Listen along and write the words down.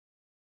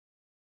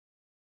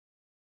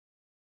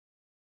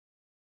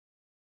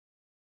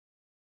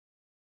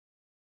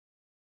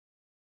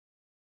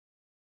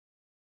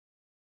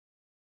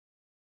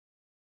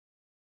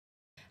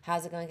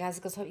How's it going, guys?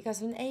 I hope you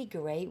guys are having a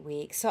great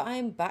week. So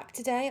I'm back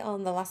today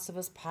on The Last of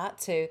Us Part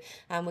 2,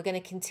 and we're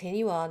going to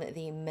continue on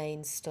the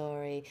main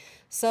story.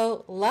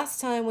 So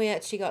last time we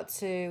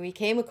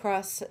came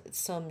across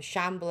some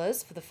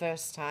shamblers for the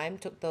first time,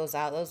 took those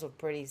out. Those were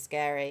pretty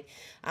scary.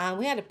 And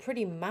we had a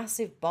pretty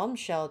massive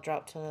bombshell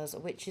dropped on us,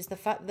 which is the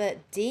fact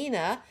that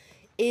Dina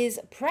is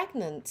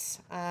pregnant,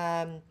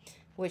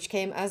 which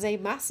came as a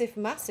massive,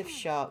 massive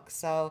shock.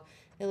 So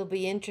it'll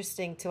be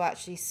interesting to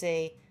actually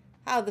see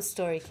how the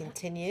story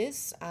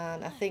continues,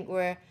 and I think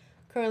we're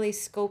currently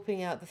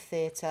scoping out the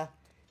theatre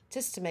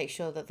just to make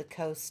sure that the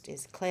coast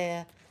is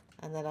clear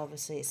and that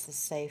obviously it's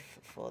safe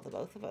for the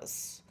both of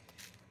us.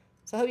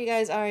 So I hope you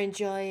guys are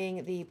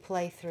enjoying the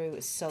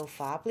playthrough so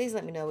far. Please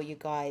let me know what you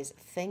guys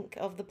think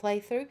of the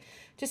playthrough.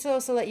 Just to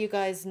also let you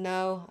guys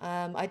know,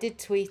 I did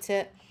tweet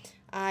it.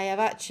 I have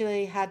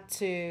actually had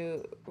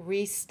to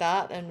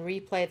restart and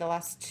replay the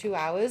last 2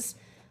 hours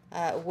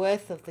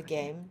worth of the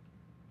game.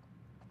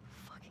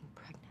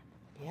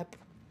 Yep.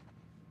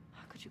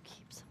 How could you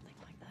keep something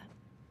like that?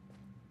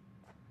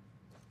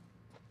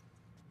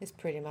 It's a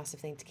pretty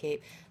massive thing to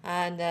keep.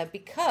 And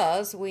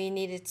because we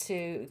needed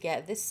to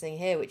get this thing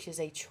here, which is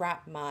a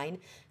trap mine,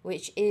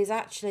 which is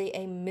actually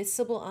a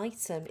missable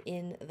item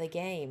in the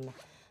game.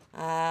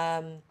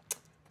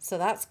 So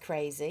that's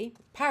crazy.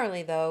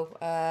 Apparently, though,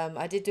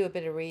 I did do a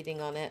bit of reading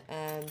on it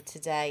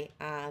today,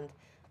 and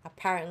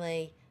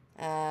apparently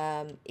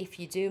if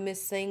you do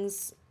miss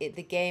things, the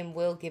game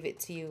will give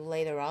it to you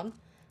later on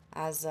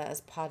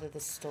as part of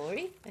the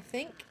story, I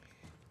think.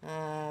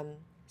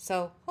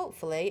 So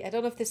hopefully, I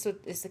don't know if this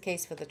is the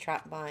case for the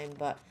trap mine,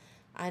 but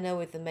I know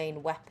with the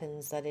main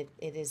weapons that it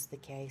is the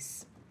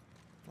case.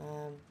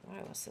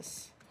 Right, what's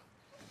this?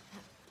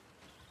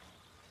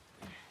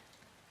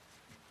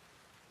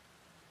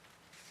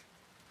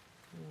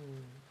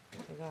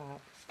 What we got?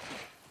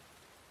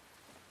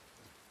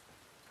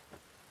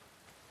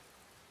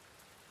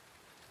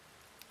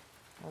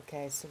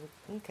 Okay, so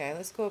okay,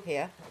 let's go up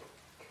here.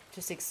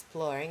 Just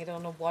exploring. I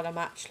don't know what I'm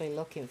actually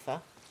looking for.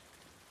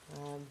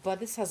 But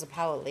this has a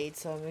power lead,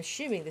 so I'm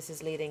assuming this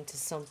is leading to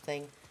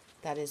something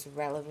that is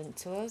relevant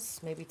to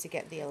us. Maybe to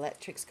get the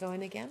electrics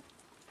going again.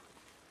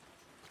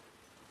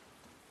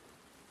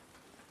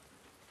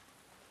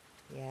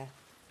 Yeah.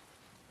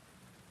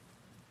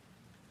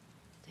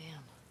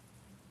 Damn.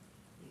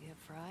 You get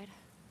fried?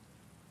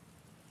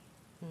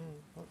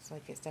 Looks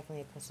like it's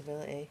definitely a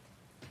possibility.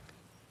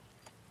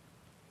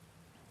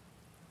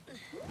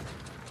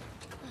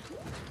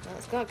 Well,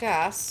 it's got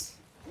gas.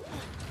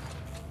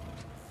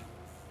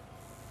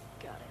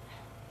 Got it.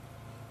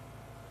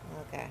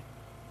 Okay.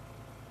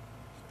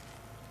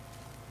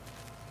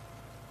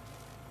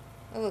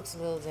 That looks a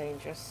little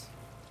dangerous.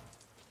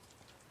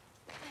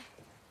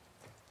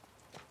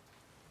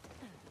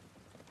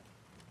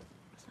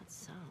 What's that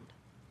sound?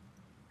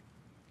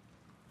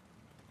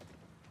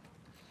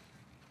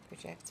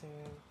 Projector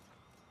room.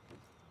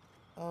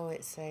 Oh,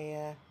 it's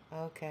a,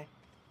 okay.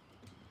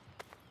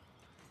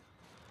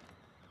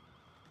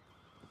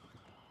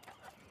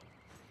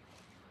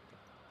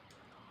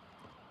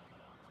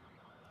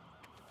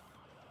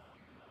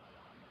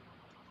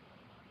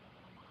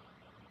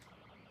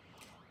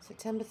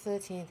 September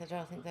 13th, I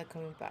don't think they're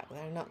coming back.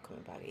 They're not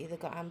coming back. Either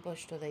got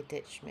ambushed or they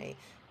ditched me.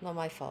 Not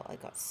my fault, I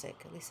got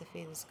sick. At least the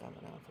fever's gone,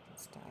 but now I'm freaking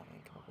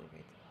starving. Can probably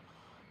read.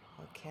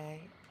 Okay.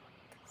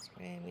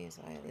 Spray me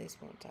so I at least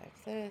won't die of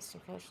thirst.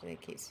 Unfortunately,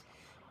 it keeps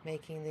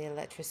making the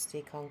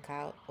electricity conk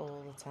out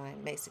all the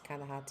time. Makes it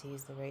kind of hard to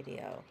use the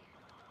radio.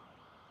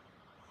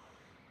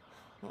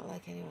 Not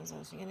like anyone's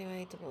answering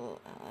anyway.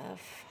 Double LF.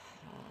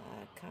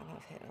 Can't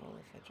have hit all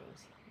the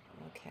federals.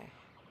 Okay.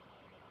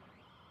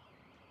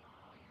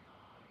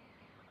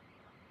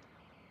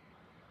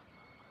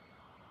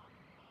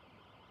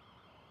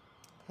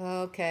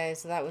 Okay,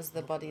 so that was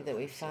the body that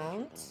we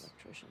found. What's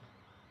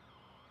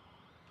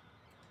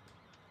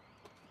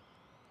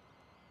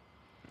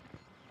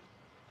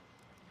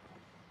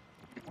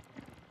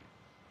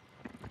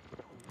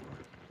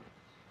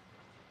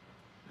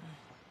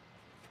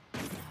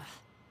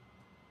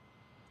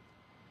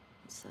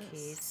this?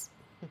 Keys.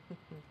 All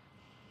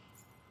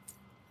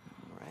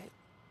right.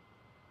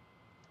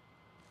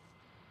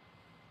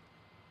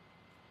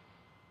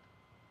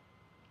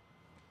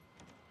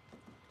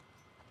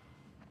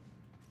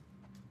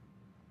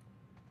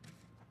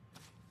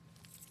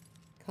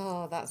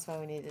 Oh, that's why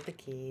we needed the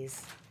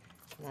keys.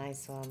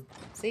 Nice one.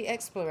 See,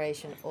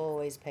 exploration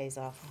always pays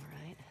off. All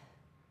right.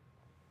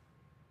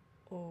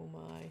 Oh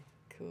my,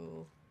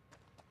 cool.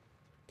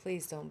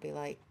 Please don't be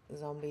like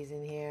zombies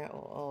in here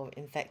or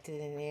infected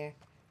in here.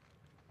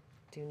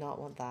 Do not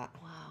want that.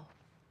 Wow.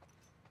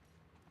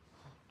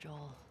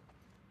 Joel,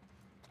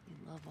 you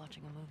love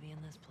watching a movie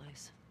in this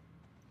place.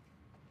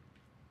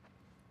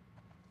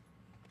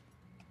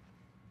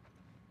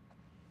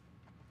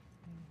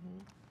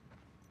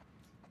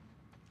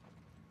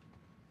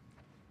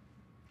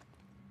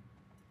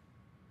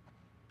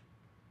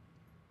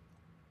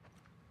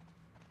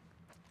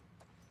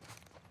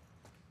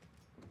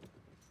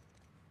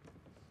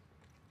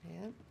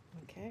 Yeah,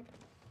 okay.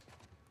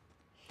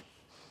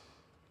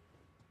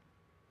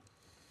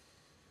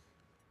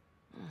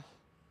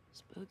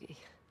 Spooky.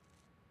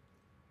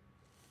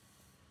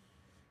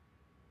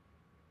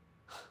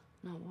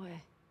 No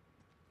way.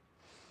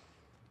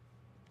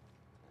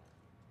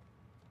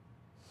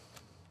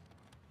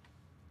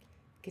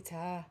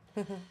 Guitar.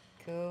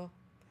 Cool.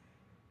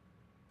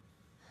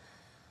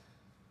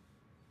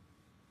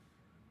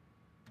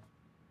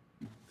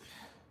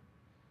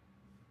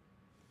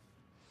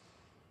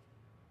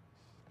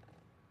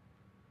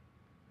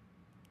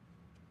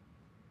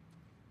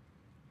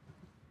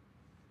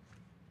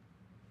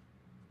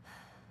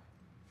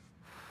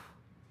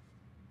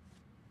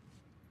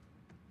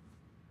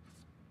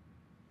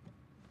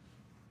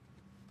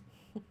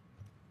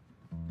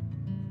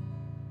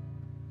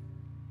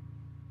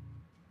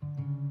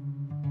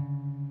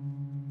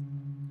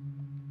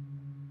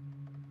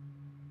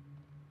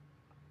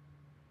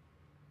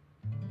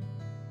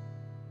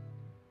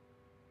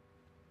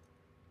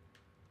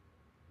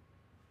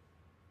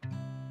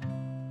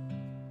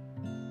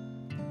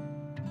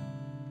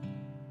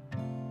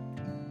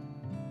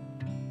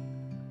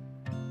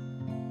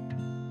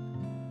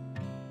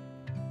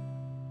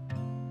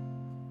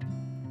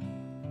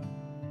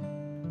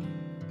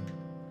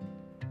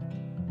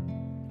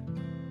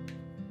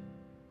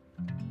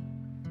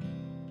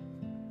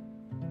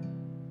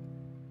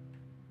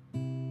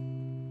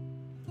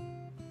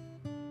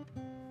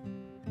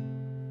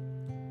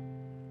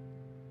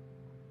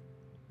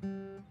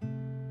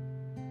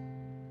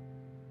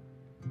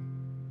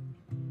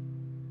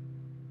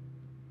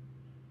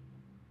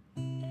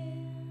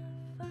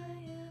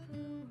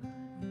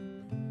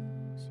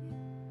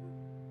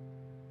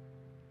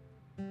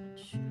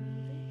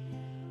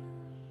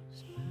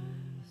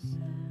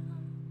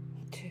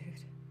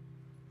 Dude.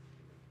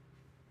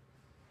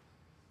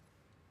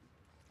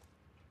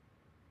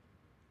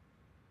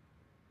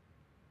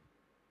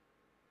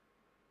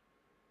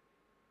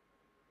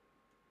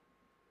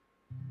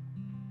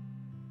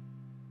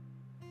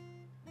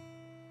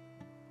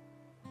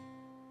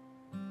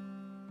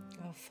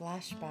 Oh,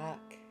 flashback.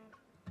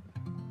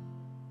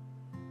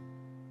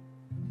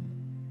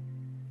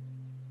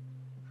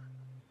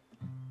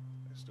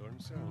 It's starting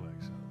to sound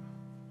like something.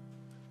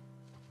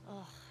 Ugh,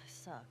 I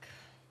suck.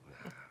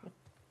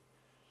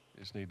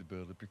 Just need to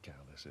build up your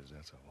calluses,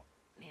 that's all.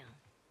 Yeah.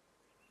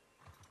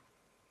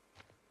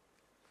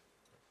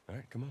 All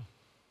right, come on.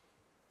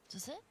 Is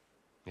this it?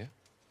 Yeah?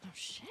 Oh,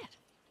 shit.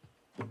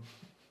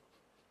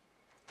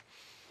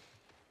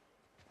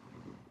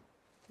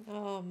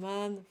 Oh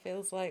man,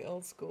 feels like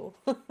old school.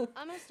 I'm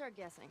gonna start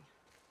guessing.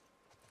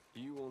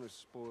 Do you want to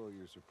spoil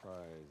your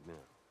surprise now?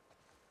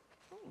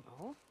 I don't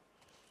know.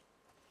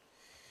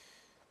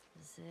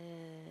 Is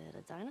it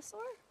a dinosaur?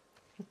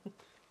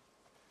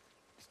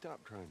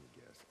 Stop trying to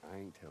guess. I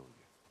ain't telling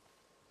you.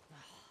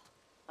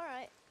 All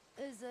right.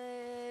 Is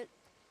it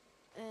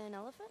an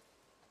elephant?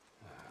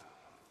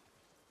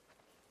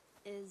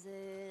 Is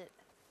it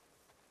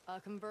a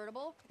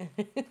convertible?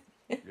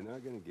 You're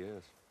not gonna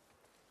guess.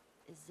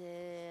 Is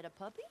it a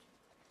puppy?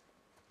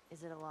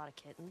 Is it a lot of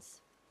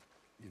kittens?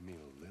 You mean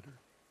a litter?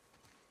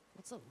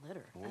 What's a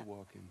litter? More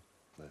walking,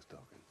 less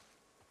talking.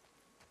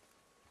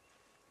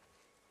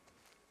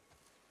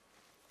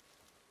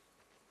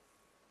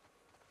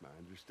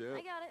 Mind your step.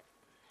 I got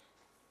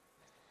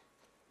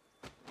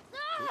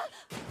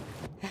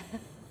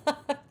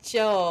it.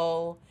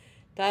 Joel.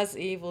 That's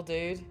evil,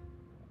 dude.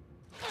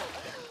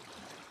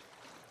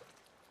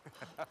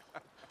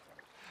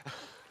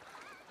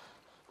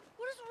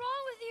 What is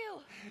wrong with you?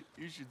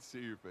 You should see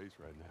your face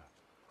right now.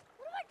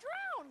 What if I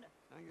drowned?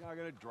 You're not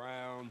gonna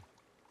drown.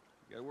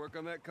 You gotta work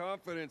on that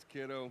confidence,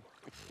 kiddo.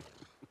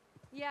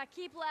 Yeah,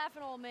 keep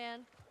laughing, old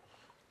man.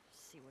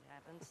 See what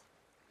happens.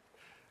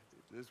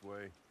 It's this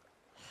way.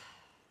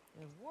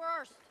 The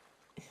worst.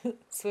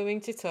 Swimming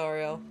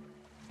tutorial.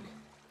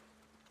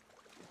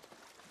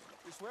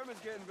 Your swimming's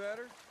getting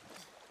better.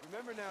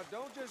 Remember now,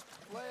 don't just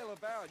flail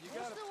about. You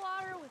Push gotta... the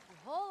water with your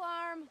whole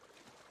arm.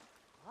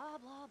 Blah,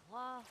 blah,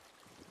 blah.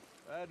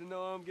 Glad to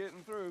know I'm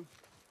getting through.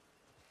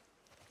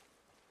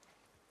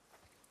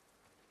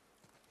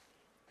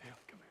 Hey,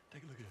 come here.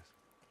 Take a look at this.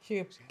 You See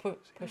can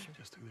it? push See him. it?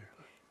 Just through there.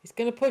 Look. He's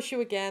gonna push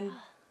you again.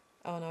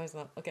 Oh no, he's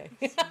not. Okay.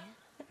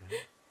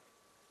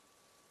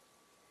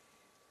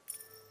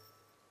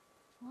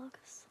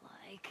 Looks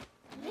like.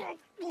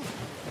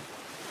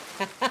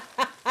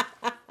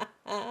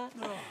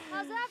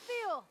 How's that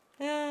feel?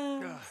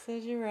 Ah,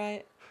 says you're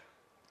right.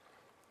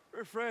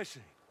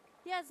 Refreshing.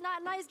 Yeah, it's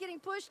not nice getting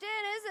pushed in,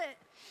 is it?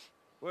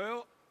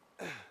 Well,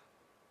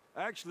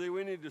 actually,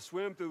 we need to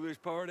swim through this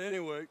part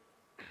anyway.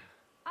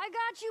 I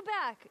got you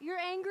back. You're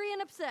angry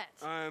and upset.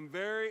 I am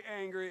very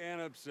angry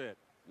and upset.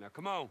 Now,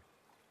 come on.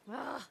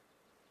 Ugh.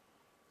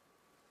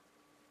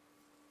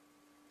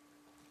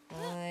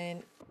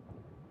 Fine.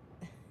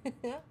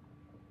 That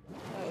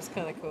was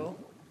kind of cool.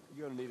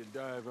 You're gonna need a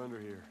dive under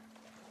here.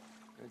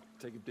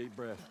 Take a deep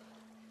breath.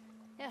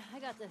 Yeah, I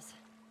got this.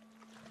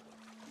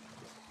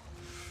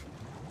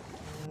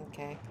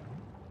 Okay.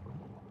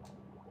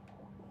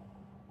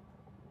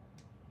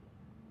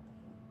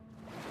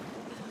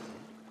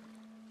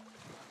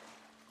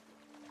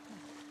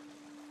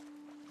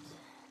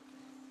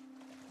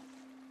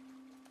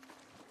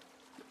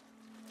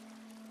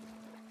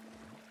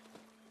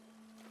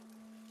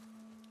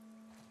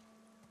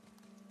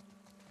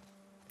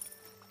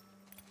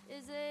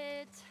 Is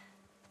it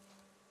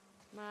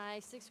my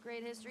 6th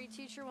grade history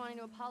teacher wanting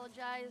to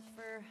apologize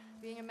for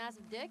being a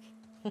massive dick?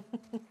 I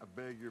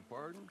beg your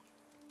pardon?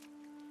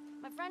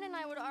 My friend and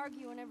I would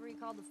argue whenever he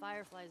called the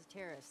Fireflies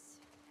terrorists.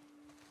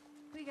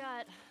 We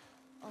got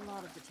a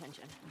lot of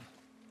detention.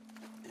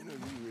 You know,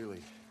 you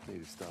really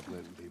need to stop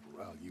letting people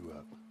rile you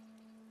up.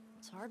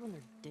 It's hard when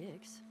they're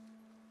dicks.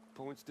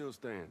 Point still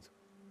stands.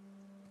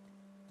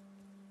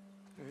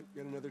 Hey,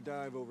 got another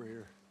dive over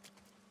here.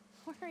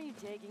 Where are you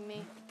taking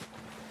me?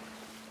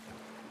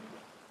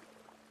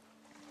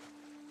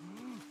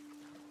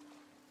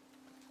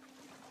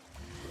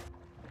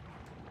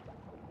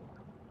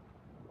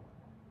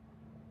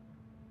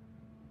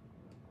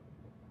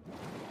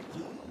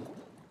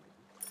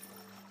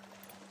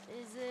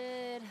 Is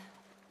it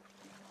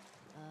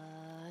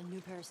a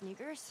new pair of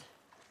sneakers?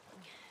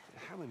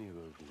 How many of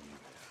those do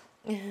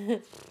you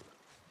have?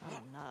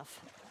 Not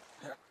enough.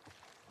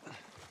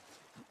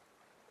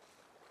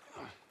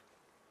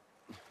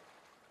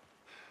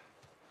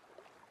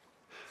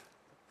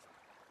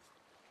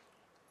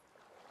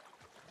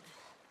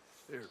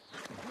 There.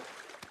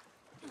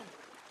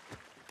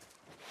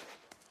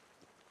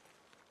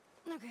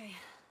 Okay.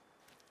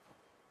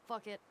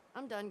 Fuck it.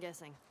 I'm done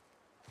guessing.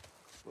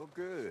 Well,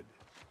 good.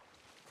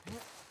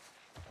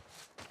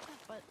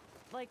 But,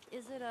 like,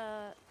 is it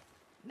a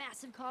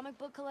massive comic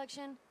book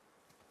collection?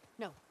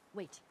 No,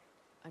 wait.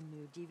 A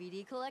new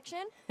DVD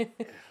collection?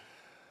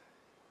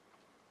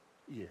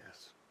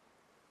 Yes.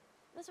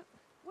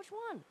 Which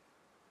one?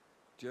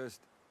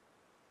 Just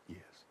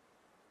yes.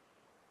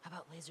 How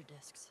about laser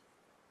discs?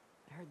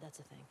 I heard that's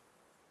a thing.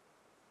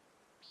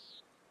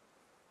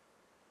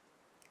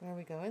 Where are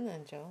we going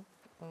then, Joel?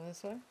 Over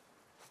this way?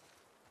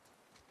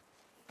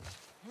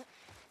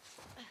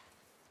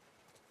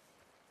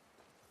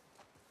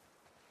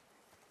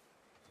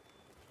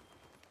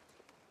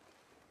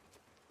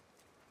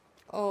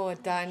 Oh, a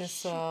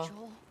dinosaur. Shit,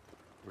 Joel.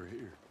 We're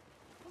here.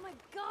 Oh my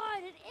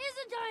god, it is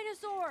a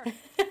dinosaur!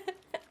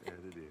 That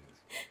it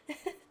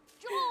is.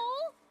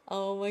 Joel!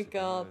 Oh my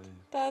god, Surprise.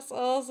 that's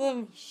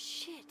awesome.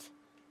 Shit.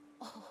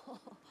 Oh,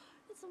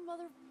 it's a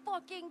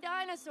motherfucking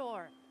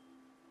dinosaur.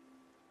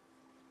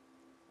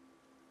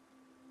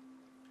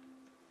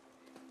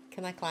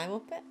 Can I climb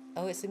up it?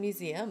 Oh, it's a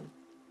museum.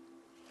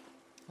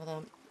 Hold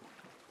on.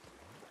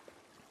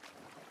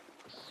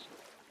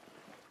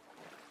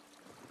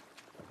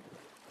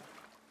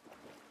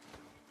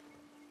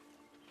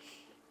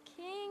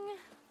 King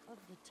of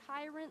the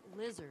tyrant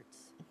lizards.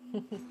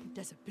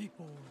 That's a big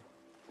boy.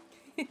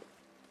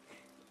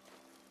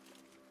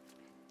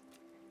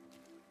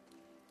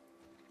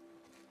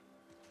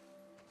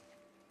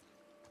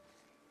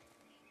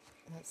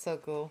 That's so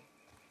cool.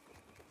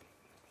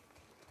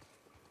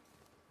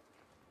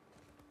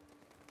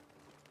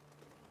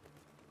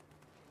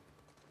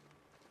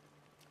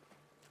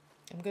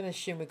 I'm gonna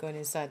assume we're going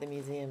inside the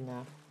museum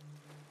now.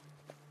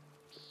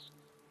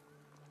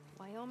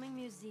 Wyoming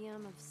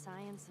Museum of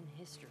Science and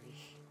History.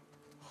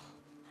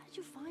 How did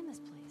you find this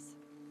place?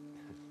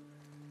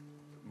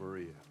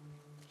 Maria.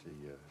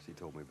 She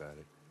told me about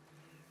it.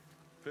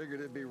 Figured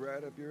it'd be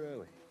right up your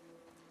alley.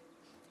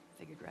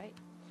 Figured right.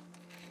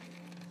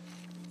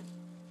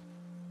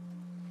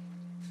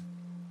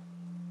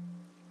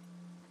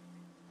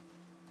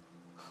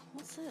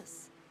 What's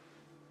this?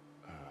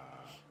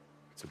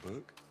 It's a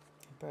book?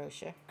 A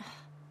brochure.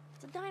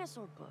 It's a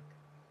dinosaur book.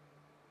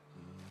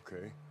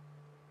 Okay.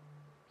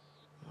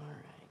 All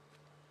right.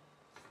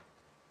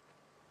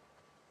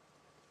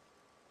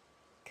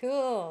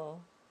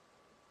 Cool.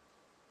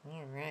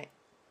 All right.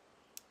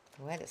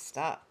 Where to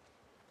start?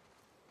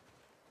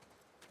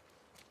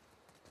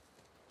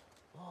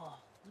 Whoa,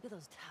 look at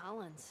those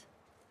talons.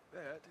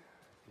 That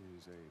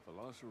is a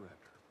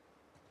velociraptor.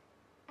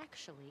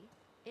 Actually,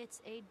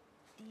 it's a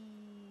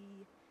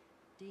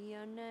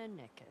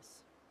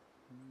Deinonychus.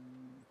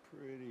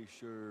 Pretty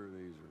sure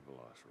these are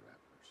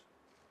velociraptors.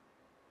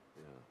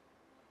 Yeah.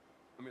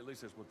 I mean, at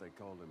least that's what they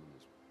called them in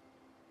this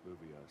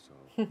movie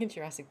I saw.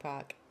 Jurassic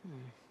Park.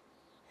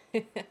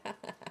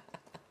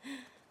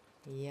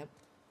 Yep.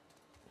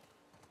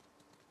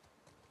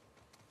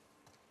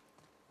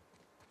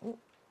 Oh,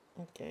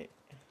 okay.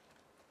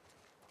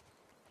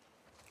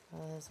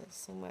 There's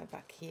somewhere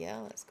back here.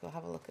 Let's go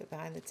have a look at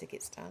behind the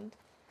ticket stand.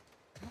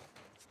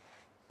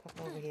 Pop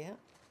over here.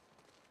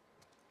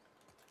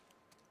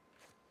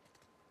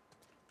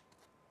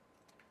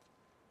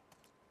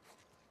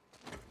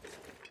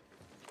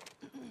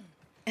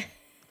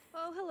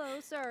 Oh,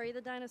 hello. Sorry,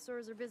 the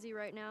dinosaurs are busy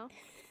right now.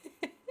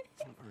 What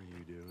are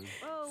you doing?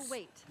 Oh,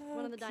 wait.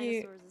 One of the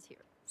cute. dinosaurs is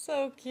here.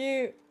 So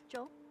cute.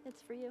 Joel,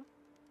 it's for you.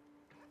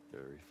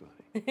 Very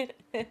funny.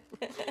 That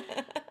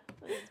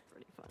is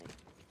pretty funny.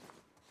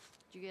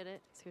 Did you get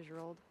it? It's because you're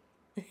old.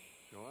 No,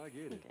 I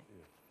get it. Okay.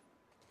 Yeah.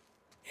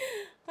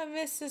 I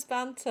miss this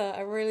banter.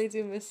 I really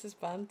do miss this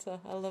banter.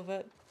 I love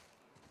it.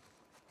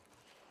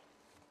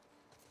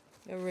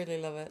 I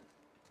really love it.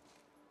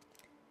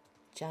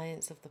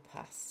 Giants of the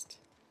past.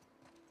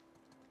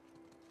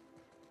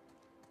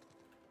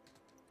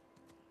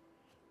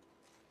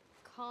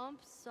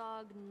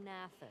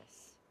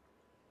 Compsognathus.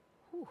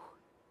 Whew,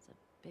 it's a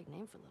big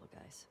name for little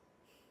guys.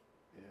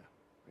 Yeah,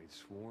 they'd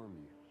swarm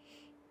you.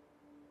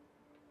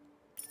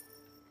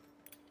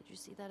 Did you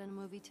see that in a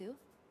movie too?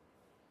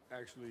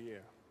 Actually, yeah.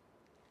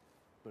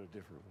 But a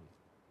different one.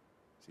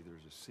 See,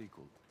 there's a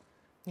sequel.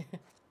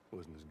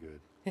 Wasn't as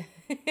good.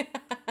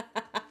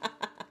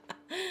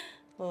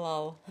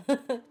 Lol.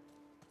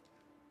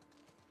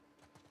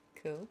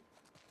 Cool.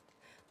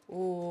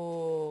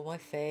 Ooh, my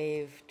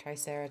fave,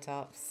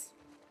 Triceratops.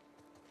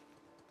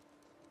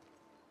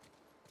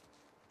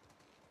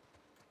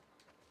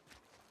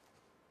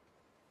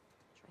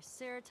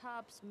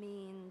 Triceratops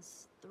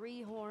means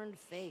three-horned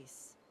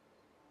face.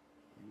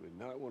 You would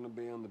not want to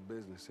be on the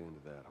business end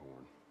of that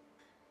horn.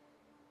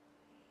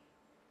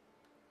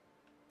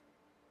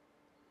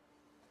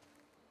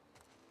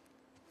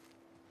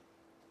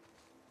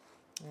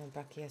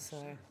 Brachiosaur.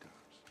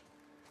 Triceratops.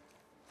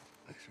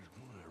 There's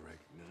one I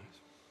recognize.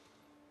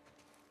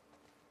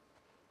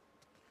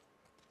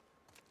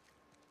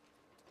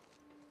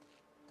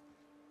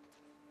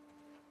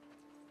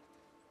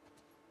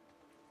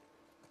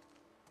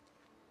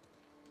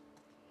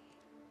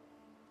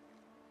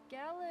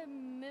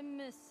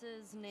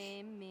 Gallimimus's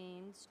name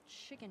means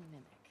chicken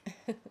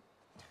mimic.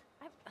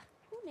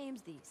 Who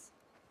names these?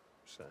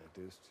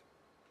 Scientists.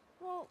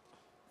 Well,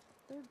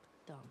 they're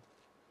dumb.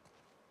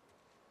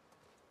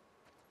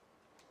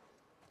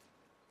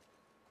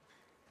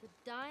 The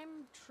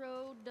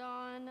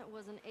Dimetrodon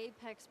was an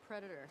apex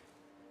predator.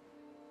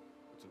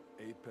 It's an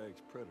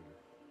apex predator.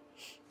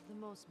 The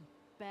most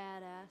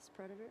badass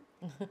predator.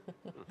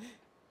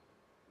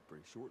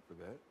 Pretty short for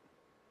that.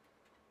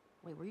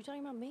 Wait, were you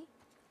talking about me?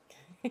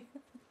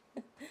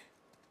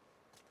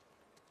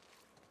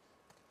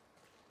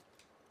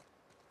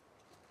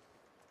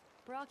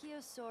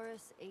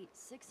 Brachiosaurus ate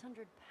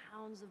 600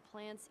 pounds of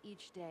plants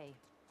each day.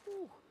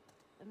 Whew,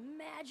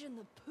 imagine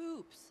the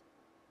poops.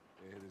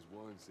 And there's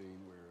one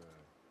scene where,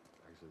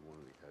 actually one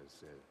of the guys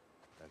said,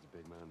 that's a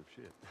big mound of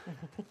shit.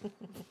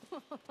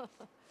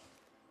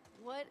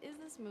 What is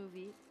this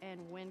movie,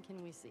 and when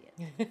can we see it?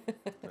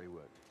 Tell you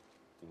what,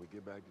 when we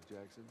get back to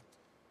Jackson,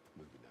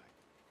 movie night.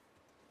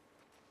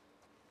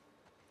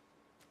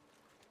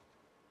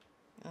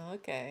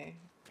 Okay.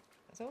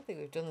 I don't think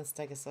we've done the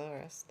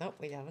Stegosaurus. Nope,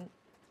 we haven't.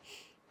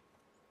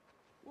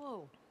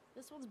 Whoa,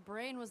 this one's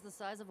brain was the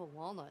size of a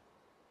walnut.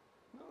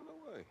 No, no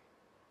way.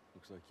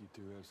 Looks like you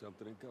two have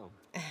something in common.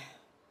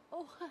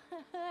 Oh,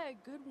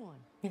 good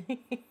one.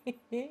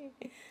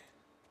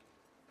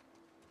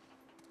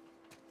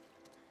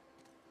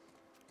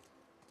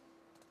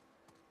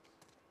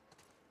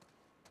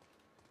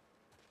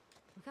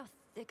 Look how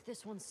thick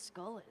this one's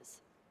skull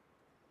is.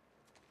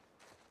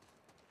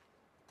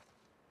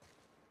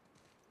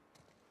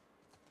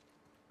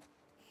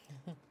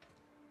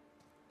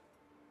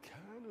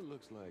 Kinda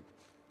looks like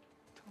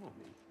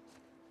Tommy.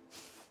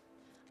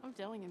 I'm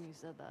telling him you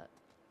said that.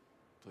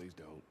 Please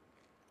don't.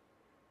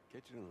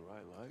 Catch it in the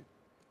right light.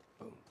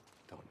 Boom,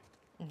 Tommy.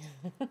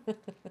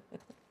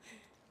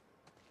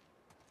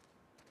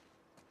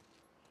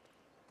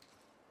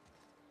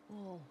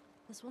 Whoa,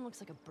 this one looks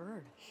like a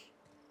bird.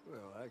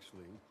 Well,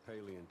 actually,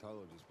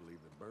 paleontologists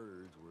believe the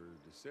birds were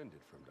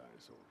descended from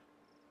dinosaurs.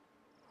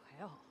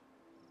 Well,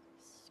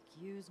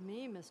 excuse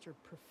me, Mr.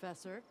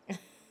 Professor.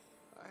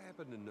 I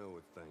happen to know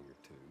a thing or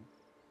two.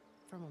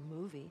 From a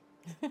movie.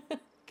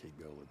 Keep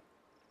going.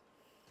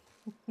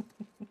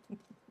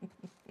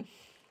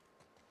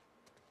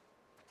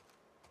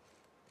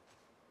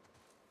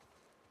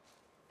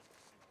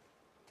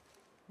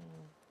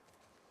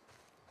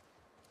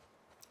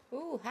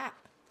 Ooh, hat.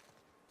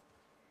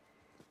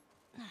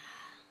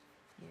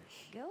 Here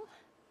we go.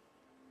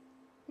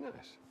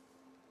 Nice.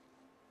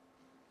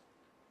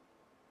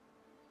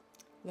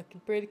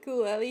 Looking pretty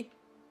cool, Ellie.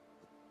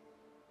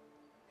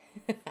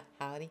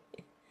 Howdy.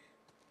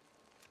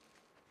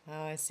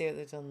 Oh, I see what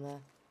they've done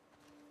there.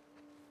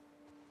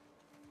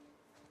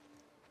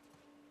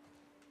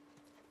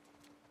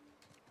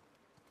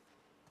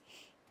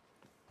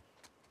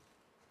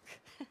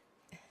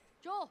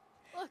 Joel,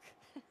 look.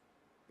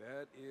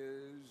 That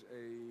is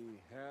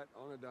a hat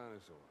on a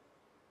dinosaur.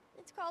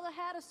 It's called a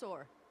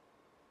hatasaur.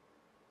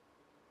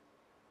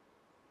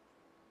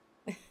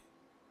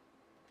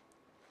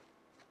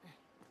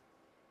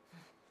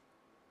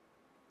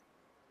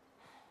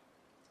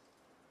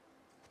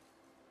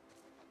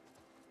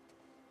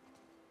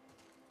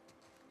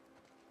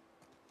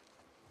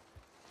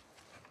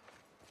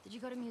 Did you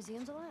go to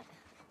museums a lot?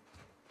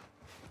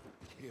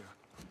 Yeah.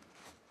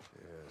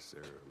 Yeah,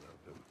 Sarah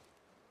loved them.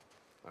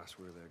 I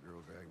swear that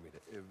girl dragged me to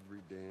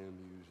every damn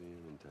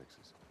museum in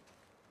Texas.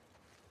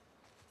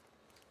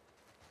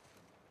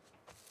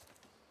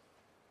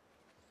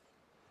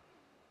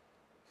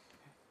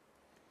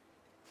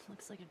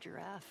 Looks like a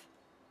giraffe.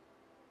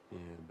 Yeah,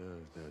 it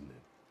does, doesn't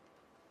it?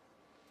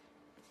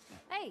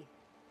 Hey!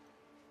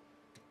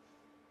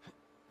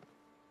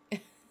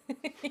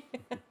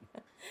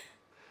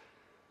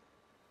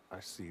 I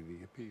see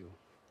the appeal.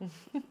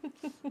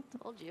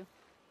 Told you.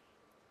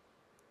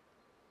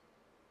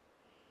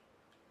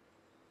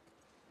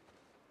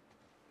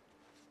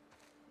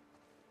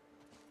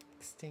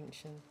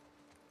 extinction.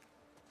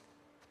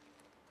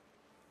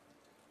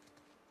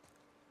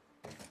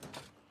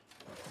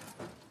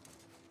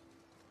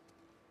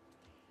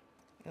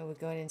 Oh, we're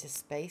going into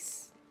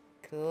space?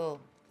 Cool.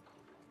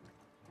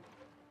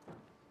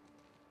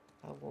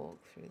 I'll walk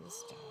through the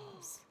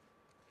stars.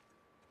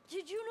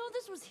 Did you know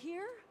this was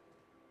here?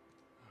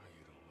 Oh,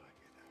 you don't like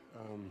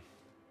it.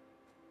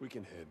 We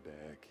can head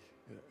back.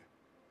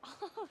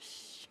 Oh,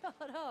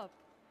 shut up.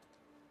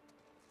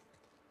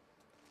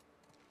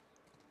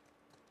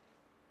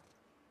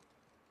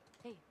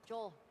 Hey,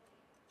 Joel,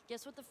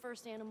 guess what the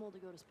first animal to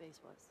go to space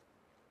was?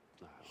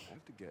 I'll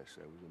have to guess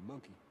that was a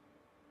monkey.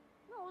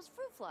 No, it was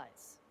fruit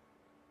flies.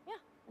 Yeah,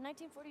 in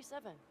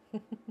 1947.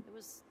 It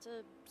was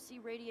to see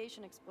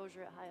radiation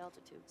exposure at high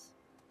altitudes.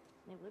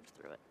 They lived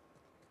through it.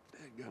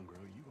 Dadgum,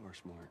 girl, you are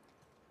smart.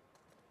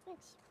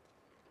 Thanks.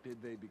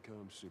 Did they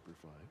become super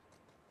flies?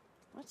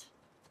 What?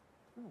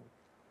 Oh.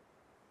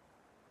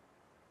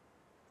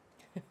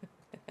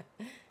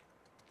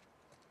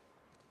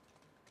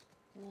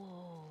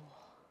 Whoa.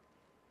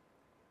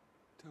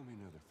 Tell me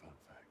another fun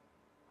fact.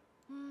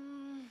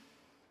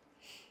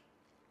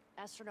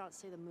 Astronauts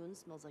say the moon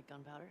smells like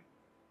gunpowder.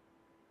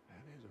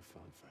 That is a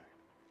fun fact.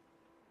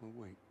 Well,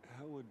 wait,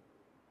 how would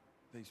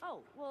they...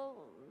 Oh,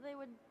 well, they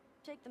would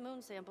take the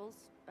moon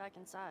samples back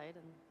inside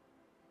and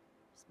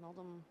smell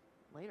them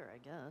later, I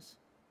guess.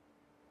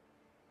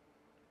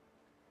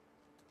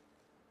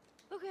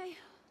 Okay,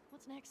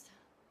 what's next?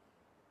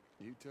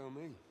 You tell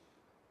me.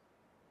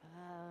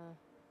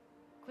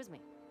 Quiz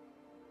me.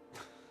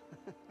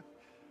 I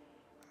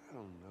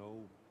don't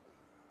know.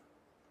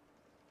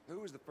 Who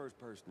was the first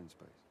person in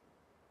space?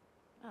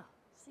 Oh,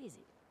 it's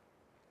easy.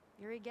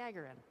 Yuri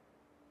Gagarin.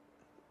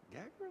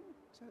 Gagarin?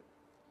 Is that...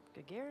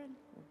 Gagarin?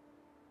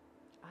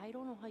 I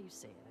don't know how you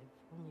say it.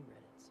 I've only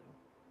read it, so...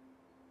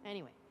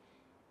 Anyway,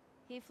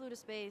 he flew to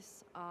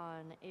space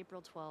on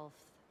April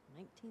 12th,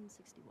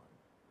 1961.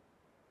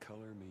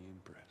 Color me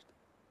impressed.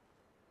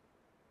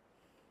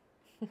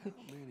 How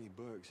many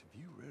books have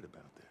you read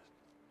about this?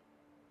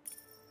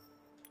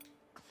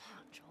 Come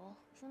on, Joel.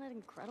 Isn't it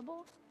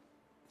incredible?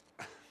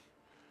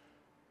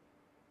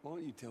 Why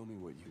don't you tell me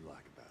what you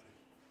like about it?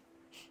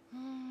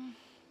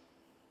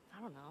 I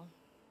don't know.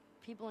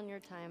 People in your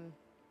time,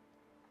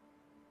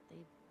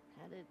 they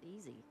had it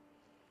easy.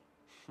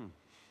 I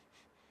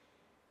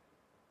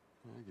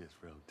guess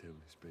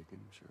relatively speaking,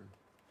 sure.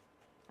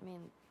 I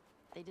mean,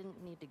 they didn't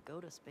need to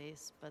go to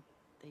space, but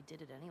they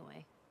did it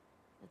anyway.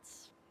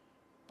 It's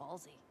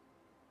ballsy.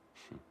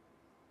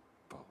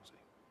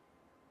 Ballsy.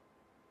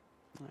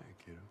 All right,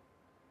 kiddo.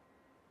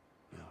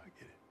 Now I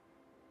get it.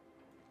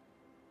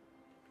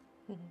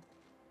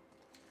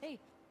 Hey,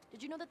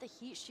 did you know that the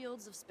heat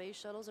shields of space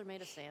shuttles are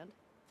made of sand?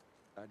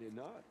 I did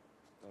not.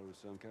 Thought it was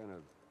some kind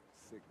of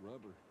thick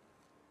rubber.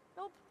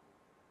 Nope.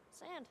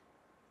 Sand.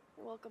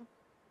 You're welcome.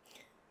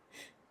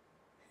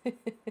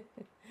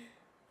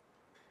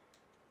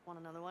 Want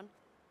another one?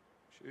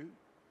 Shoot.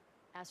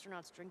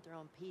 Astronauts drink their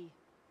own pee.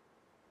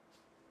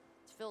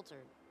 It's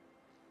filtered,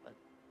 but,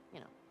 you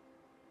know.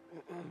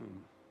 Well,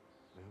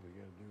 we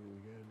gotta do what we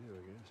gotta do,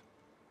 I guess.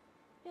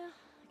 Yeah,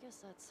 I guess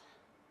that's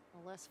a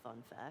less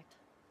fun fact.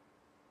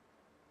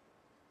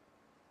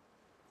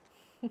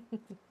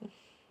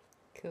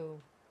 Cool.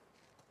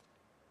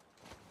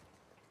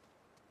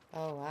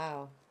 Oh,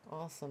 wow.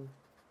 Awesome.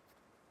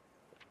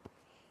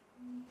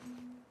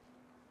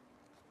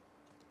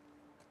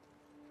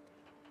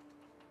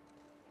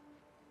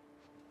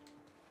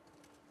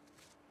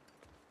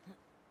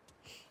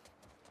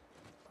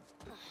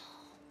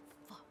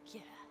 Fuck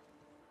yeah.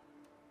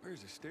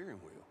 Where's the steering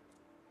wheel?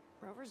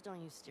 Rovers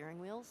don't use steering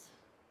wheels.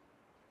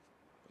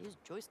 They use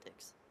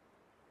joysticks.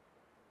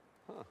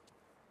 Huh.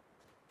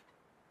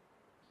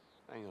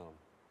 Hang on.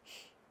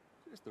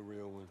 Is this the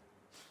real one?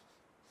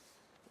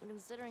 Well,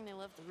 considering they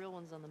left the real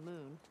ones on the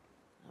moon,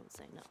 I would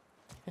say no.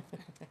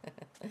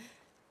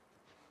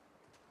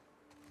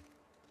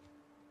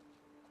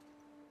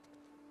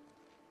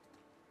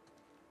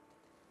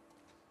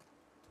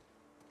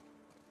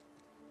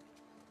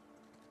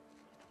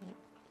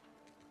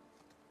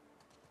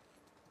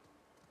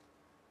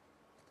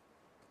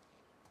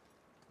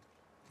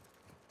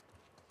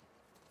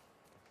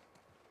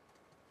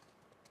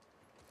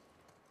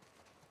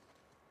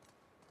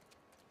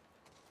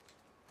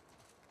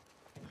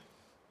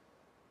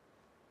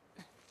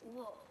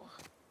 Whoa.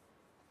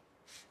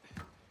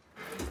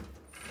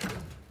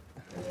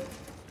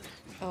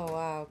 Oh,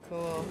 wow.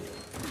 Cool.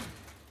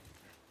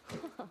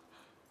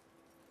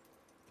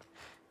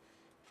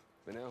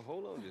 But now,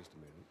 hold on just a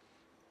minute.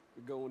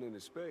 You're going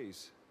into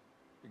space.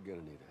 You're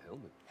gonna need a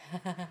helmet.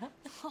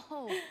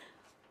 Oh,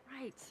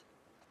 right.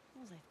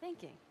 What was I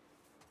thinking?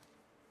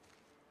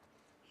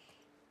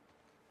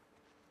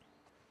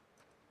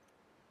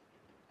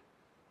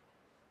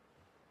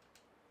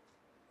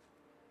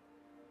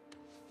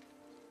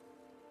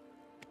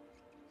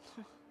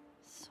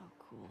 So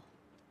cool.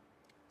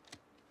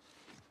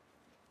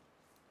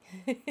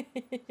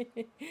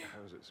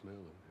 How's it smell in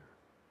there?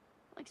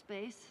 Like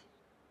space.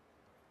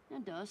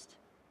 And dust.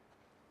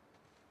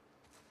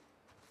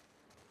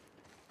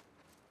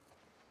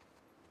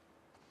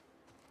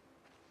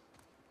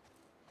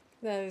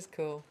 That is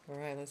cool. All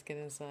right, let's get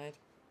inside.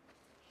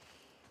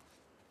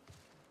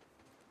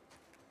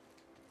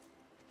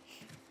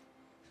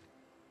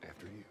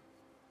 After you.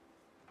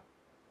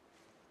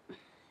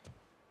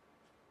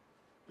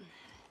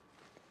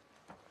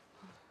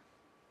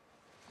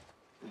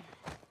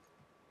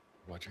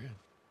 Watch your head.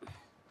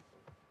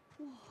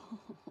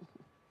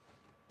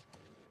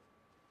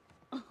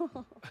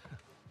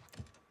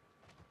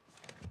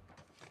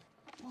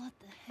 What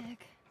the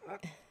heck?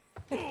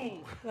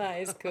 That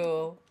is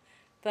cool.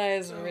 That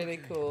is really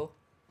cool.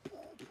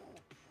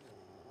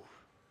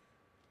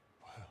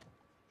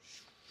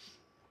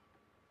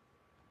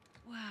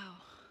 Wow.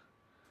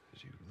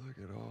 As you look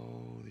at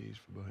all these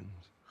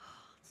buttons.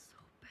 Oh, it's so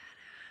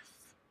badass.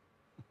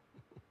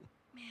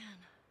 Man.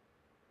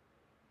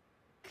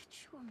 Could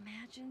you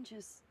imagine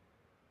just...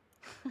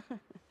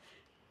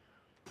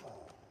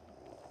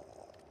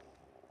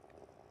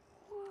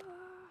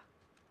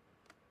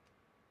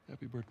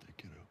 Happy birthday,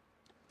 kiddo.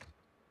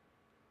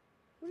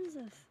 What is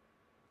this?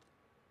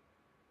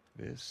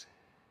 This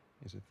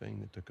is a thing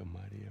that took a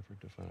mighty effort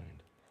to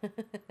find.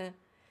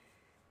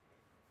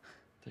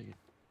 Take it.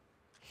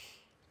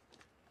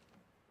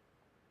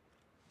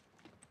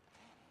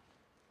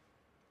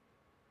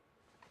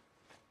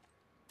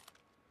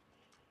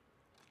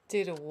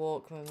 Do the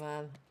Walkman,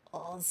 man.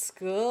 Old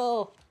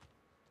school.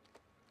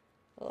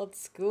 Old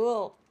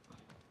school.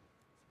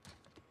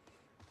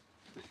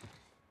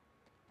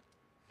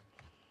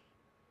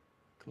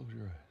 Close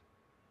your eyes.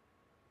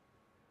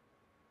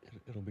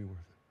 It'll be worth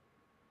it.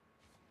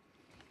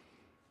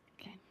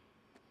 Okay.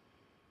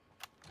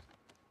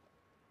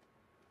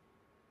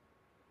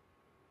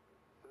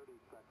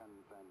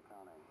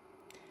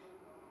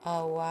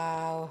 Oh,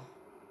 wow.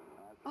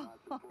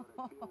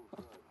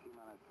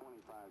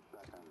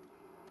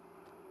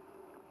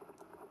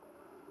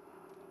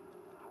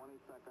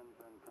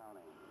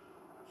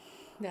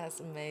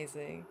 That's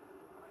amazing.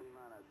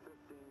 T-minus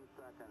 15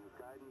 seconds.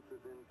 Guidance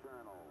is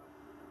internal.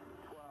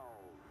 12,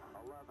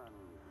 11,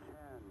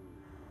 10,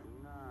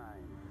 9.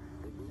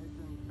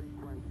 Ignition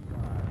sequence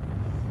start.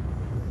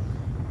 6,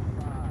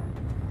 5,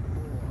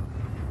 4,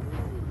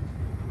 3,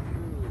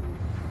 2,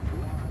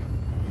 1, 0.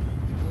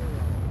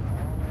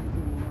 All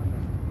engine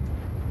running.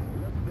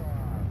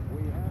 Liftoff.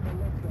 We have a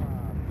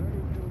liftoff.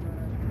 32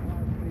 minutes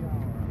past the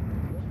hour.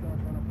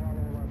 Liftoff on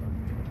Apollo 11.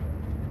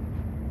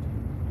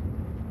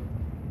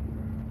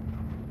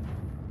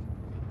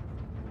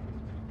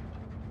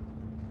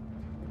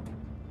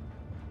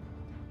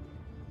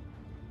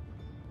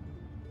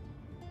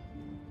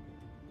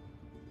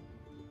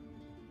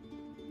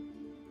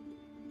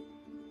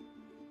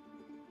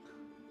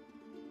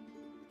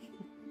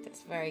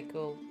 That's very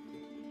cool.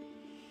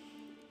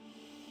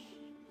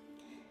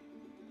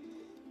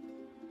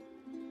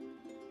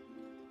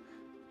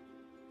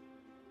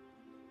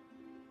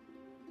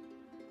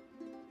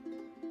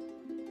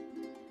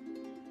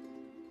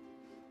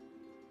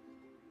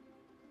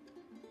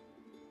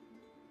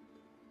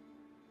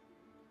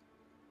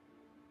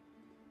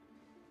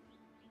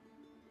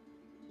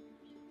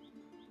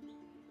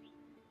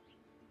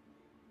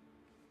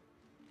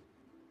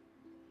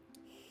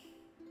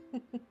 I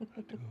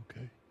do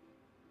okay.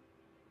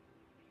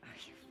 Are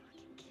you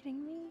fucking kidding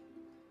me?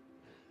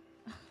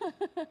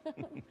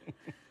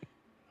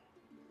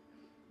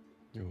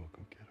 You're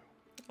welcome, kiddo.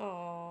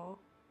 Aww.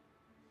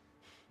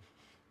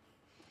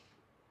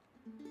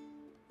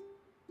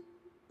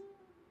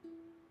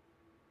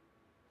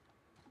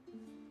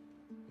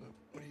 Well,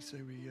 what do you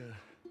say we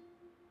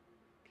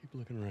keep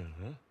looking around,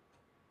 huh?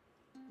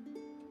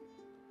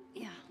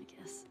 Yeah, I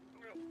guess.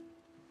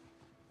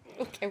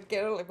 Okay, I'm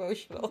getting all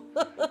emotional.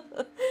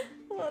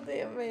 Oh,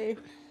 dear me.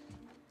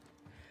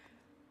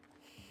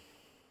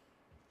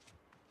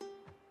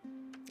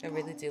 I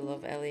really do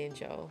love Ellie and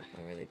Joel.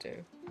 I really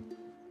do.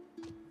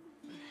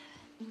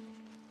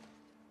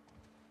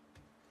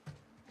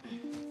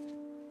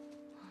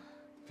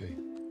 Hey.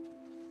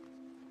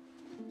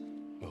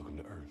 Welcome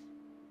to Earth.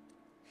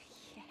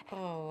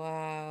 Oh,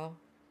 wow.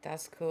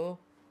 That's cool.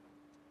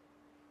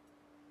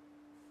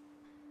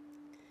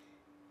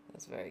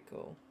 That's very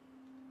cool.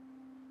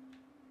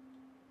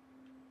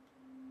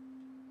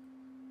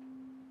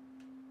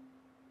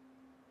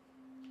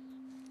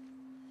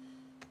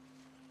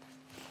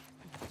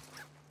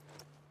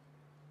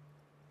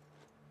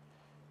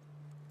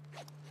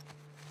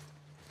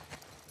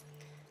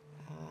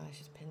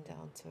 She's pinned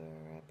down to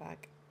her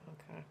back.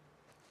 Okay.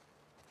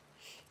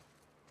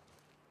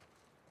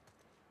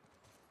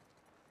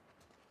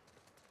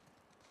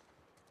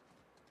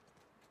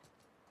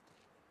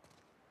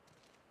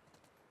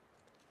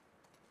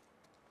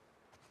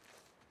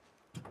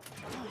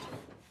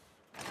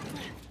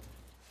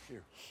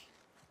 Here.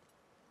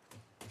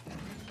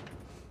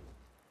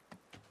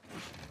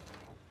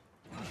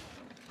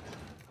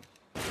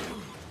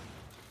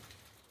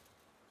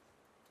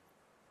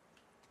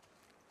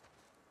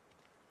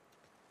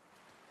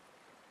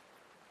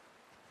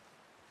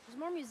 There's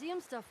more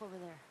museum stuff over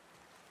there.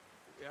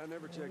 Yeah, I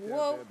never checked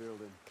Whoa. out that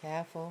building.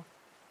 Careful.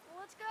 Well,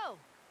 let's go.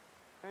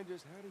 And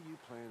just how do you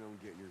plan on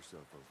getting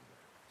yourself over there?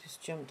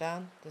 Just jump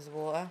down. There's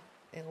water.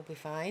 It'll be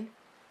fine.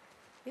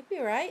 You'll be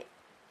right.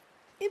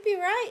 You'll be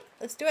right.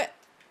 Let's do it.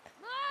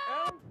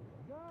 Ellie?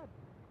 God.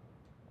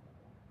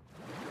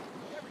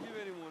 You ever give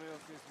anyone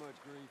else this much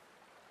grief?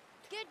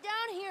 Get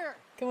down here!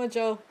 Come on,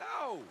 Joel.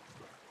 No!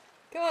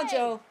 Come on, Hey,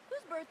 Joel.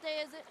 whose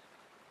birthday is it?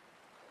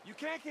 You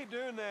can't keep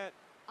doing that.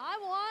 I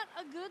want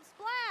a good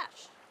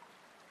splash.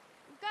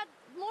 We've got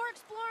more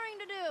exploring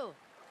to do.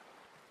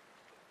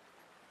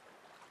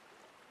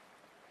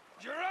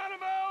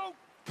 Geronimo!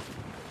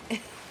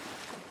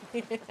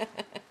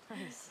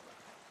 Nice.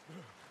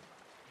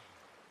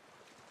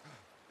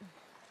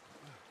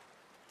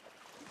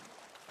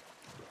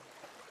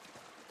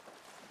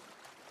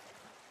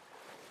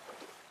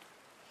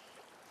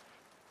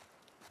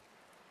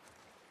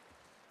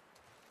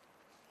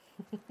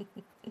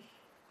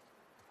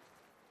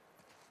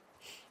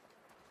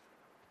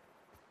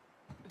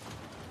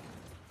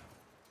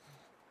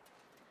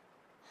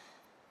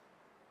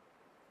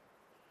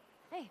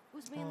 Hey,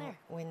 who's being there?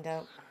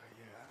 Window.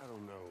 Yeah, I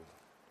don't know.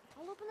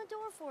 I'll open the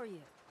door for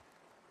you.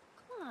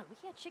 Come on, we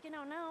can't chicken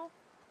out now.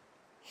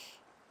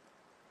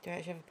 Do you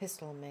actually have a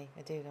pistol on me?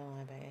 I do, don't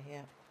I, bet you?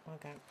 Yeah.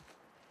 Okay.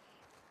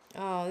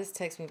 Oh, this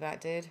takes me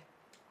back, dude.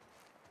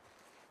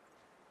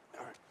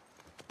 All right.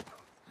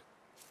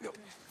 Go.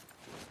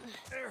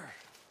 There.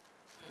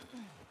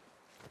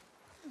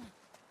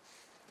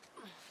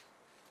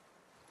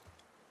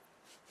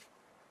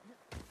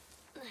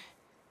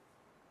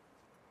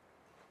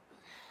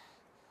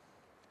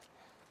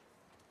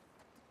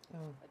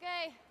 Oh.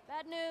 Okay,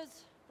 bad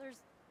news. There's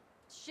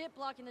shit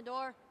blocking the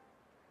door.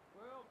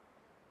 Well,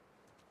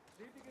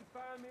 see if you can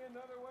find me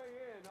another way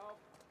in.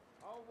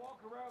 I'll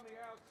walk around the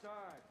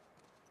outside.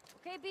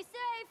 Okay, be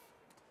safe.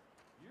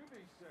 You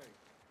be safe.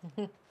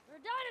 There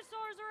are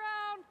dinosaurs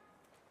around.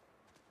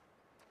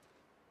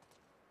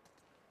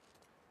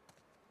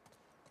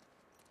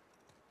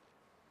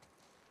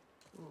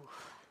 Ooh,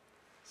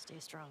 stay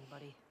strong,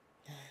 buddy.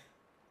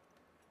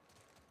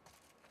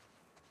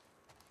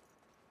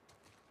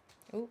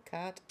 Oh,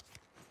 card.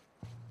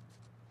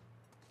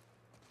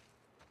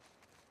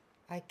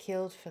 I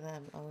killed for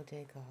them. Oh,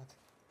 dear God.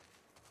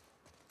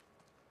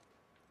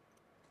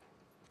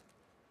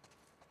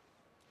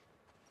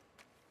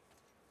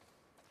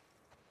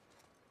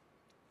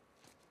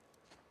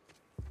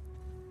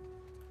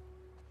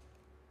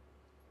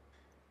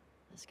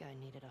 This guy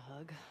needed a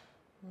hug.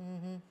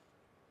 Mm-hmm.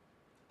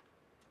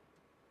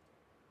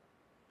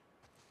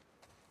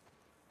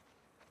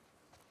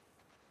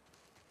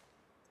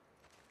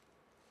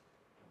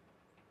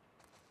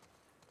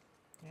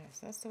 Yes,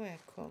 that's the way I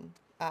come.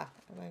 Ah,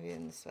 maybe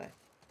in this way.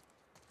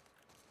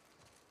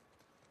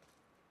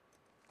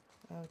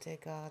 Oh dear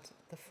God.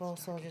 The four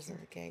soldiers at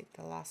the gate.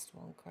 The last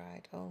one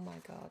cried. Oh my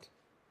God.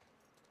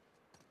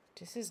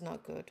 This is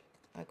not good.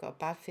 I've got a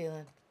bad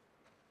feeling.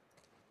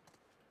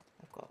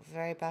 I've got a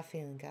very bad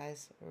feeling,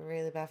 guys. A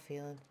really bad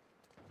feeling.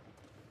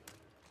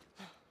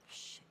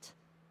 Shit.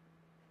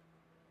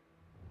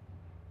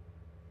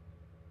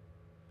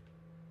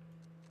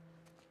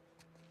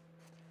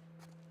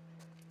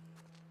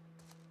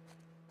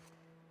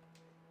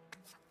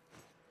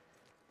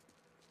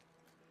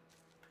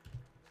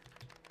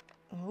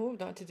 Oh,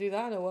 not to do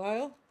that in a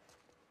while.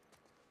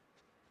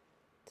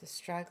 The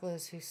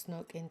stragglers who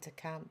snuck into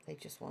camp, they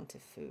just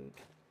wanted food.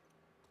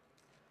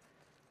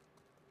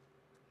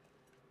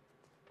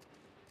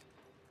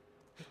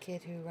 The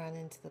kid who ran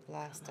into the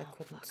blast, I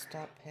couldn't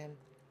stop him.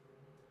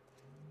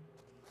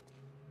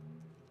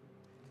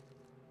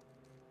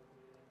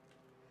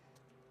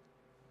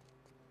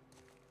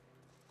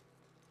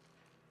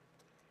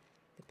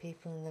 The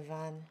people in the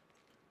van,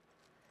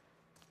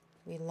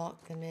 we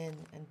locked them in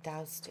and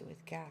doused it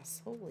with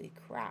gas. Holy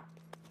crap.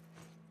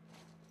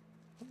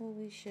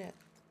 Holy shit.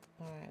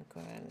 Alright, I'm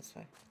going around this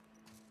way.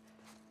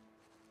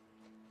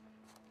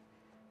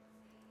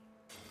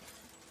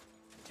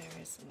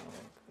 There is no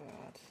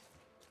God.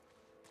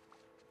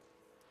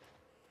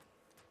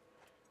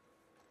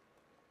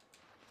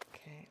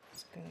 Okay,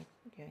 it's gonna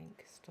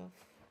yank stuff.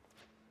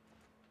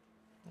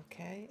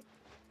 Okay.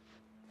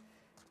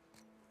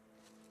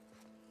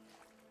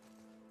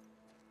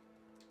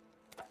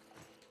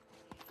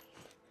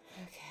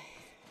 Okay.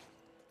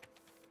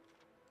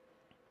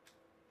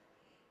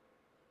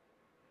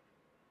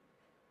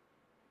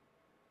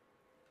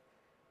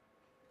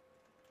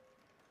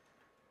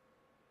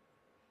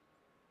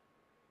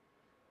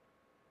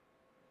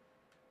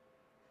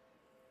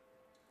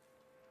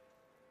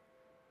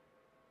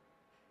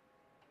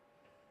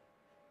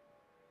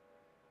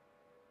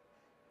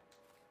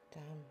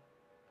 Damn.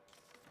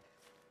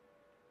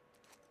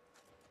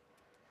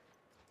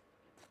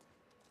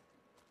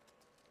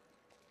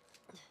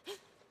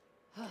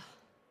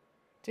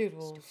 Dude,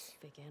 wolves.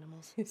 Fake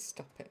animals.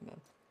 Stop it,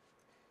 man.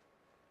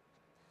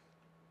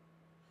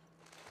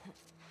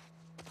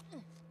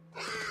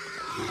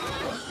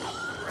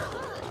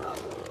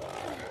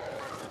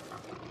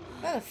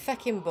 That a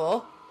fucking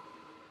bow.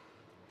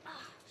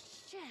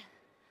 Shit.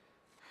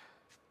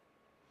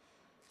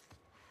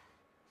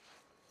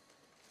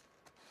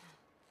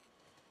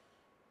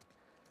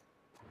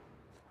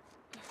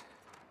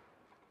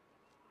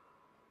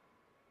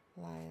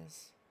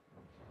 Liars.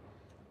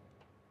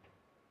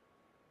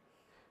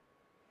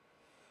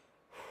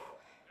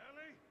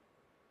 Ellie?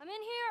 I'm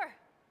in here!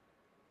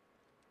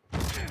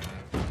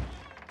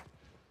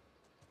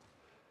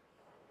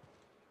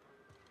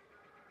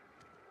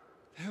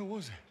 The hell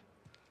was it?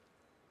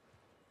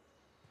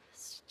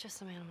 It's just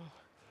some animal.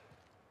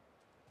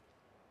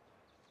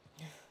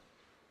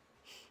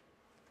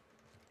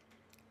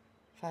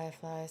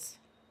 Fireflies.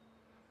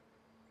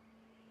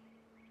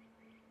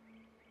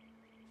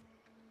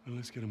 Well,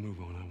 let's get a move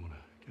on. I want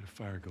to get a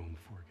fire going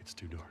before it gets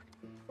too dark.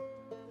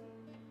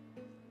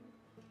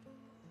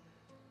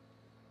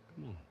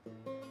 Come on.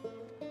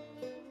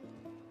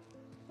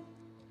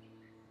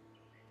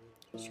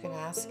 She's gonna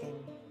ask him.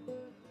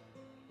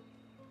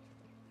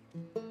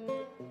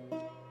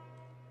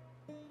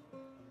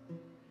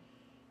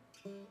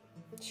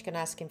 She's gonna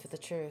ask him for the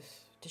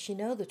truth. Does she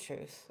know the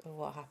truth of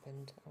what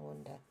happened? I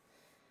wonder.